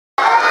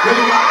Come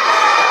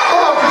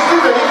on, just 2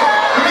 minutes.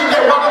 We can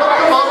get one of them.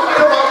 Come on,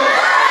 come on,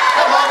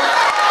 come on.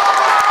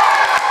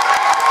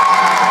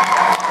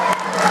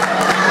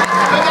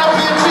 Look out for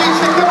your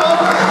teacher, come on.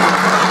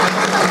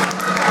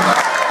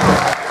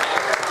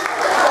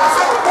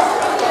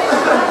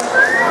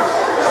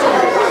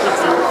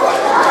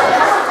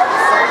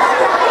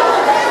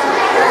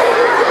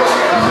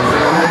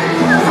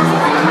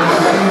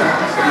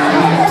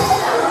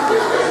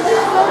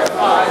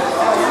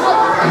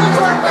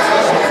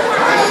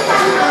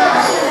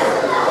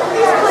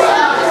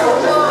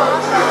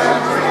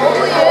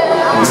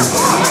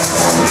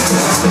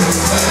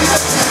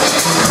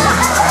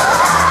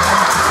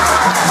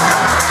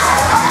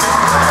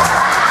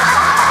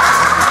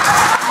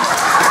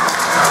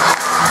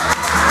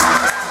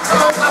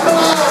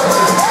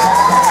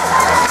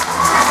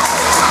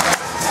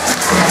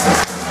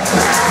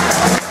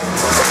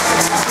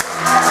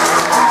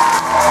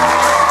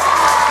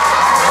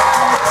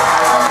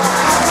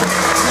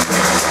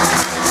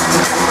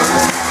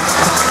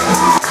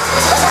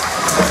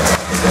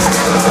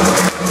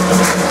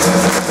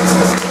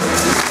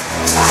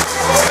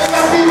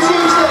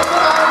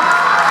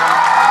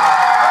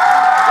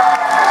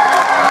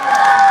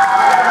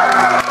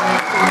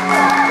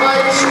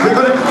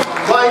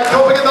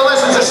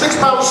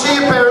 See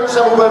your parents,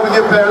 have a word with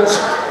your parents,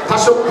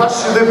 pass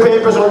the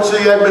papers on to the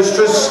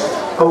headmistress,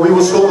 and we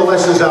will sort the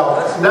lessons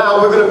out.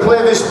 Now we're going to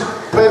play this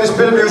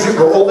bit of music,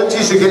 but all the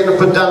teachers are getting up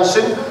and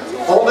dancing.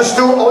 All the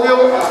children,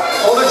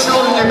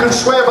 you can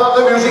swear about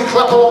the music,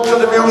 clap along to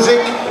the music.